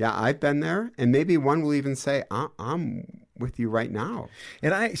 Yeah, I've been there. And maybe one will even say, I'm with you right now.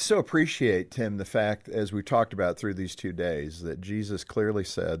 And I so appreciate, Tim, the fact, as we talked about through these 2 days, that Jesus clearly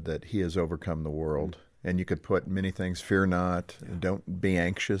said that he has overcome the world. And you could put many things, fear not, don't be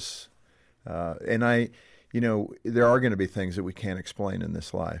anxious. There are going to be things that we can't explain in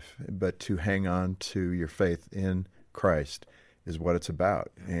this life, but to hang on to your faith in Christ is what it's about.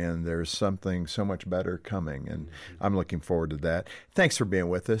 And there's something so much better coming, and I'm looking forward to that. Thanks for being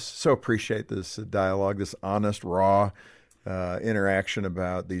with us. So appreciate this dialogue, this honest, raw interaction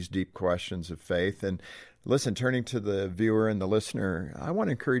about these deep questions of faith. And listen, turning to the viewer and the listener, I want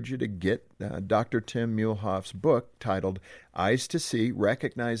to encourage you to get Dr. Tim Muehlhoff's book titled Eyes to See,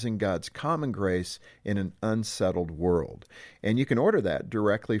 Recognizing God's Common Grace in an Unsettled World. And you can order that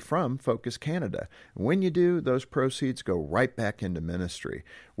directly from Focus Canada. When you do, those proceeds go right back into ministry.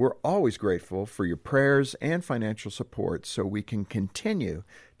 We're always grateful for your prayers and financial support so we can continue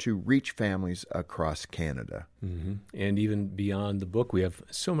to reach families across Canada. Mm-hmm. And even beyond the book, we have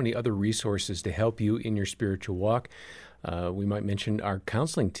so many other resources to help you in your spiritual walk. We might mention our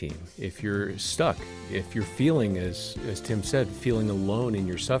counseling team. If you're stuck, if you're feeling, as Tim said, feeling alone in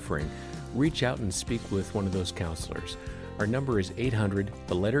your suffering, reach out and speak with one of those counselors. Our number is 800,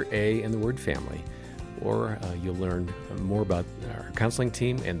 the letter A and the word family. Or you'll learn more about our counseling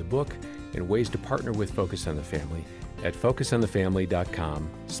team and the book and ways to partner with Focus on the Family at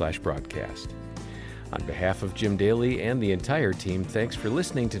focusonthefamily.com/broadcast. On behalf of Jim Daly and the entire team, thanks for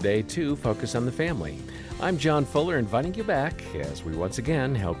listening today to Focus on the Family. I'm John Fuller, inviting you back as we once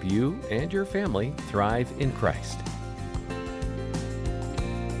again help you and your family thrive in Christ.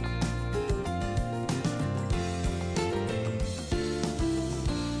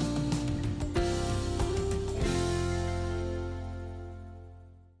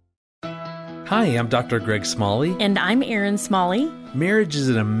 Hi, I'm Dr. Greg Smalley. And I'm Erin Smalley. Marriage is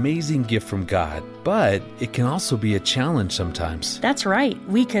an amazing gift from God, but it can also be a challenge sometimes. That's right.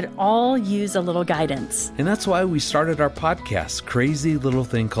 We could all use a little guidance. And that's why we started our podcast, Crazy Little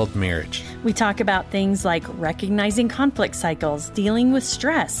Thing Called Marriage. We talk about things like recognizing conflict cycles, dealing with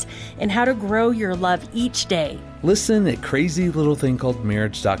stress, and how to grow your love each day. Listen at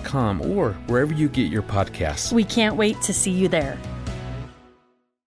crazylittlethingcalledmarriage.com or wherever you get your podcasts. We can't wait to see you there.